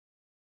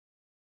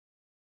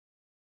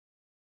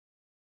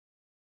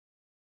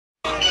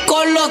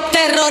con los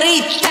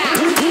terroristas.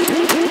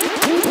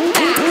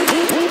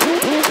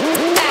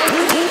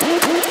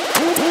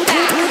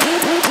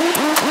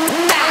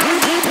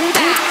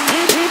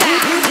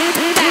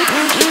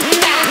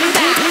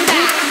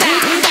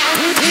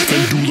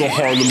 Then do the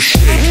Harlem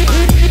Shake.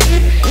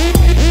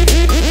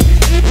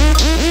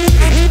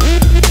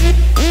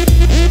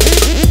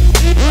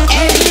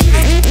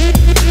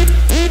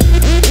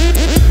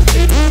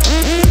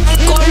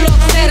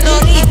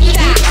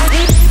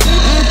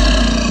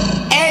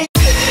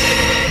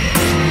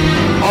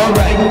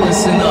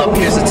 Listen up,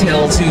 here's a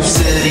tale of two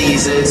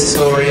cities. It's a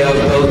story of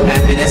both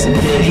happiness and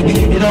pity.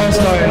 It all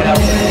started out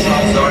when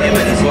Charles Darnay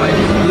met his wife,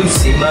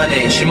 Lucy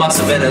Money. She must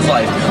have been his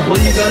life.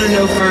 Well, you gotta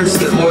know first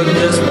that more than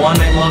just one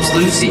man loves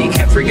Lucy.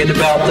 Can't forget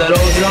about that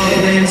old drunk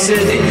named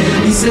Sidney.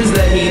 He says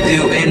that he'd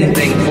do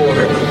anything for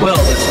her.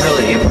 Well, that's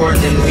really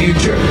important in the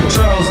future.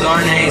 Charles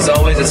Darnay's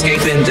always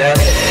escaping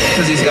death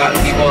because he's got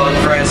people in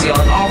France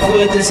yelling off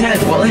with his head.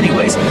 Well,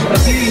 anyways, a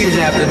few years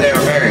after their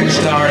marriage,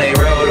 Darnay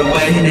rode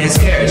away in his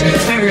carriage.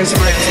 Paris,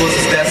 France was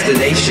his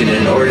destination.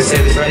 In order to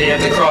save his friend, he'd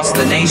have to cross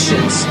the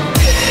nations.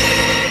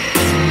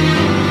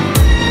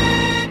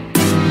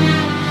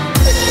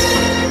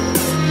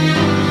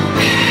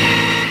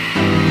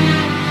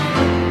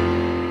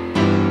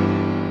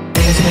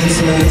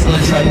 Until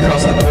he tried to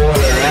cross the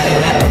border.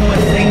 At that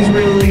point, things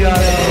really got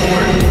out of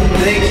order.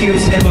 They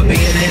accused him of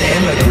being an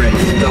immigrant.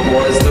 That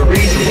was the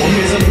reason for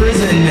his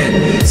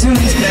imprisonment. Soon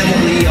his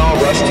family all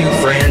rushed to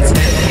France,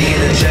 and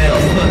being in jail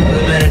put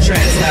them in a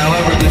trance.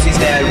 However, Lucy's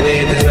dad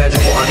waved his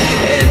magic wand,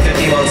 and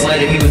 50 months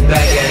later he was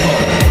back at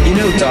home. You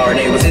know,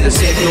 Darnay was neither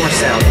safe nor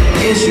sound.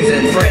 Issues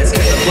in France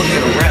kept him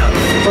looking around.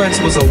 France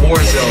was a war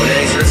zone, and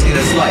he's risking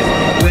his life.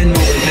 When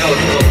will we know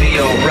if he'll be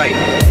alright?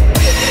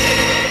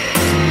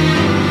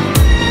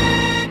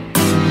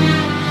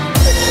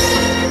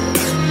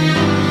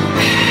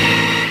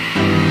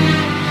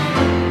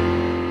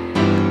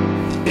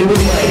 It was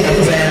like a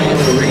family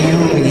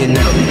reunion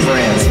out in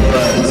France,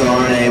 but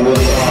Darnay was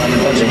on a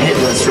bunch of hit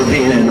lists for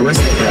being an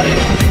aristocrat,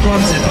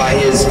 haunted by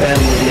his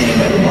family name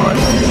at one.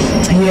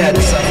 He had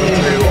to suffer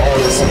through all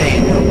this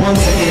pain. Once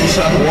again,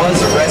 Chuck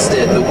was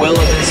arrested. The will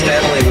of his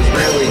family was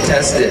really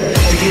tested.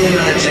 To get him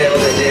out of jail,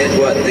 they did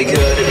what they could.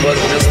 It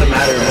wasn't just a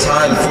matter of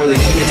time before the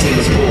guillotine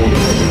was pulled.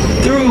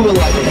 Through a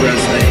life of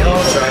resume, they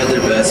all tried their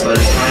best, but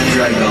as time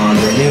dragged on,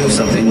 they knew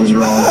something was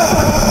wrong.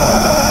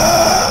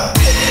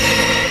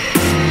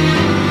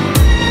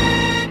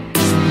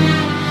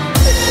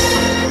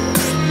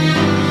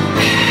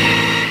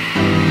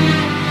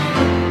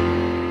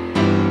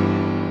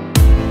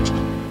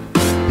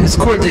 His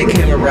court date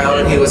came around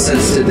and he was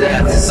sentenced to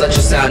death. Such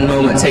a sad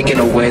moment, taking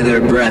away their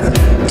breath.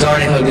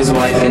 Darnay hugged his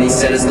wife and he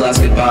said his last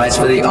goodbyes,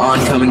 for the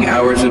oncoming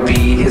hours would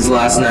be his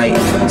last night.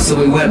 So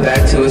he went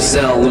back to his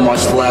cell and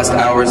watched the last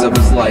hours of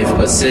his life.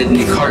 But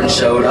Sidney Carton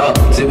showed up,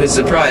 to his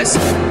surprise.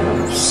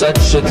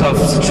 Such a tough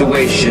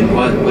situation,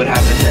 what would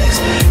happen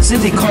next?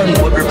 Sidney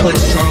Carton would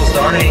replace Charles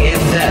Darnay in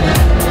death.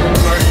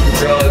 Carton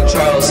drugged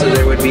Charles so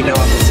there would be no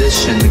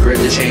opposition. The grit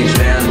to change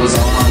man was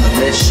on a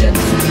mission.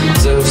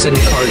 So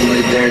Sidney Carton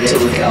laid there till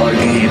the Galler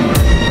game,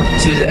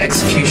 to the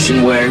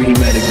execution where he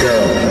met a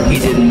girl. He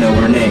didn't know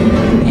her name.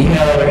 He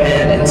held her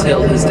hand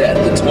until his death,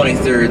 the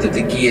 23rd that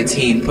the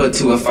guillotine put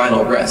to a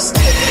final rest.